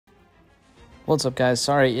What's up, guys?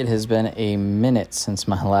 Sorry it has been a minute since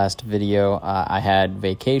my last video. I had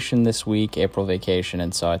vacation this week, April vacation,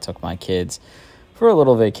 and so I took my kids for a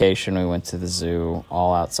little vacation. We went to the zoo,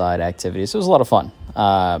 all outside activities. It was a lot of fun.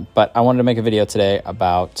 But I wanted to make a video today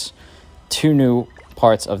about two new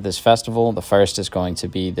parts of this festival. The first is going to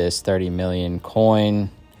be this 30 million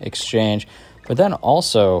coin exchange, but then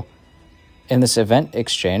also in this event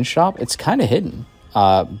exchange shop, it's kind of hidden.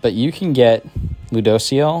 But you can get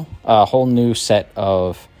Ludociel, a whole new set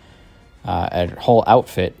of a whole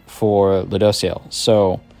outfit for Ludociel.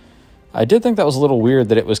 So I did think that was a little weird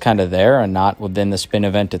that it was kind of there and not within the spin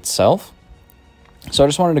event itself. So I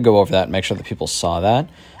just wanted to go over that and make sure that people saw that.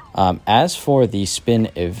 As for the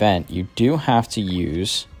spin event, you do have to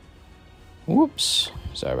use... Whoops.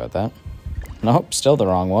 Sorry about that. Nope, still the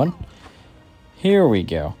wrong one. Here we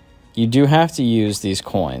go. You do have to use these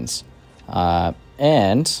coins.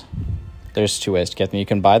 And there's two ways to get them. You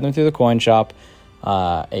can buy them through the coin shop.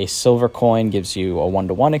 A silver coin gives you a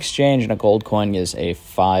 1-to-1 exchange, and a gold coin is a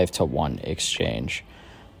 5-to-1 exchange,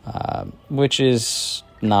 which is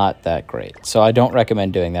not that great. So I don't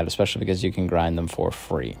recommend doing that, especially because you can grind them for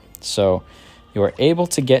free. So you are able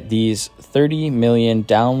to get these 30 million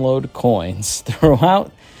download coins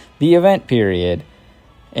throughout the event period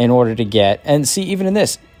in order to get, and see, even in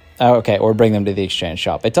this, okay, or bring them to the exchange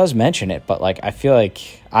shop. It does mention it, but like I feel like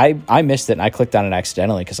I missed it and I clicked on it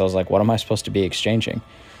accidentally because I was like, what am I supposed to be exchanging?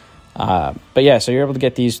 But yeah, so you're able to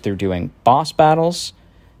get these through doing boss battles,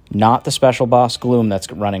 not the special boss Gloom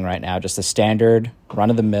that's running right now, just the standard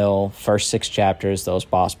run-of-the-mill first 6 chapters, those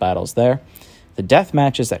boss battles there. The death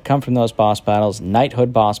matches that come from those boss battles,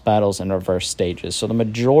 knighthood boss battles, and reverse stages. So the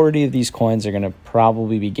majority of these coins are going to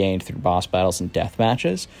probably be gained through boss battles and death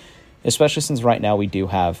matches, especially since right now we do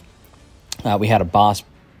have we had a boss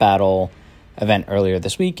battle event earlier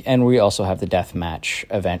this week, and we also have the death match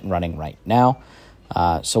event running right now.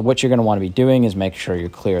 So what you're going to want to be doing is make sure you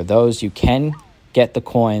clear those. You can get the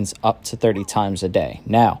coins up to 30 times a day.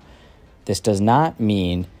 Now, this does not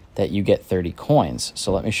mean that you get 30 coins.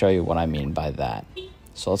 So let me show you what I mean by that.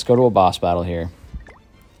 So let's go to a boss battle here.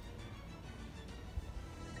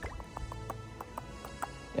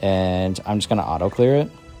 And I'm just going to auto clear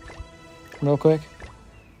it real quick,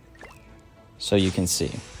 so you can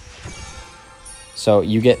see. So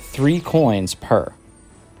you get 3 coins per,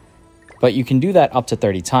 but you can do that up to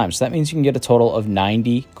 30 times. So that means you can get a total of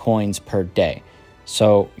 90 coins per day.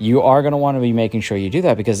 So you are going to want to be making sure you do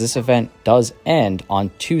that because this event does end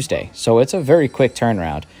on Tuesday. So it's a very quick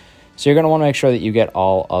turnaround. So you're going to want to make sure that you get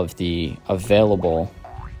all of the available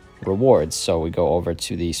rewards. So we go over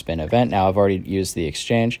to the spin event. Now I've already used the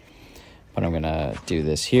exchange, but I'm going to do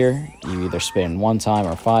this here. You either spin 1 time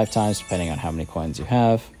or 5 times, depending on how many coins you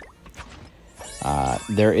have.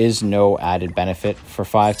 There is no added benefit for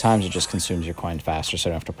 5 times. It just consumes your coin faster, so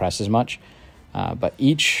you don't have to press as much. But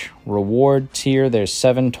each reward tier, there's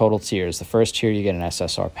 7 total tiers. The first tier, you get an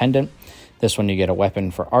SSR pendant. This one, you get a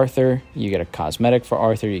weapon for Arthur. You get a cosmetic for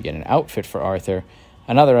Arthur. You get an outfit for Arthur.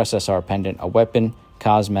 Another SSR pendant, a weapon,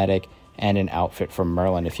 cosmetic, and an outfit for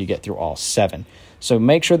Merlin if you get through all 7. So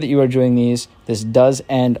make sure that you are doing these. This does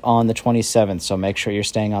end on the 27th, so make sure you're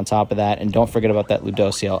staying on top of that. And don't forget about that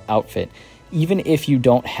Ludociel outfit. Even if you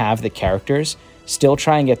don't have the characters, still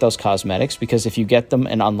try and get those cosmetics, because if you get them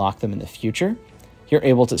and unlock them in the future, you're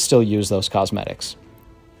able to still use those cosmetics.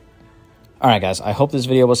 All right, guys, I hope this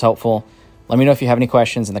video was helpful. Let me know if you have any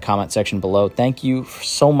questions in the comment section below. Thank you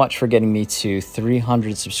so much for getting me to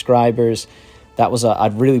 300 subscribers. That was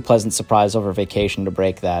a really pleasant surprise over vacation to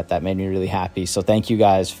break that. That made me really happy. So thank you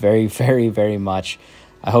guys very, very, very much.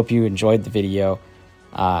 I hope you enjoyed the video.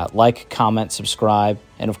 Like, comment, subscribe,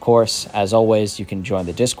 and of course, as always, you can join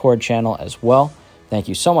the Discord channel as well. Thank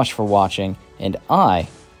you so much for watching, and I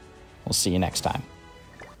will see you next time.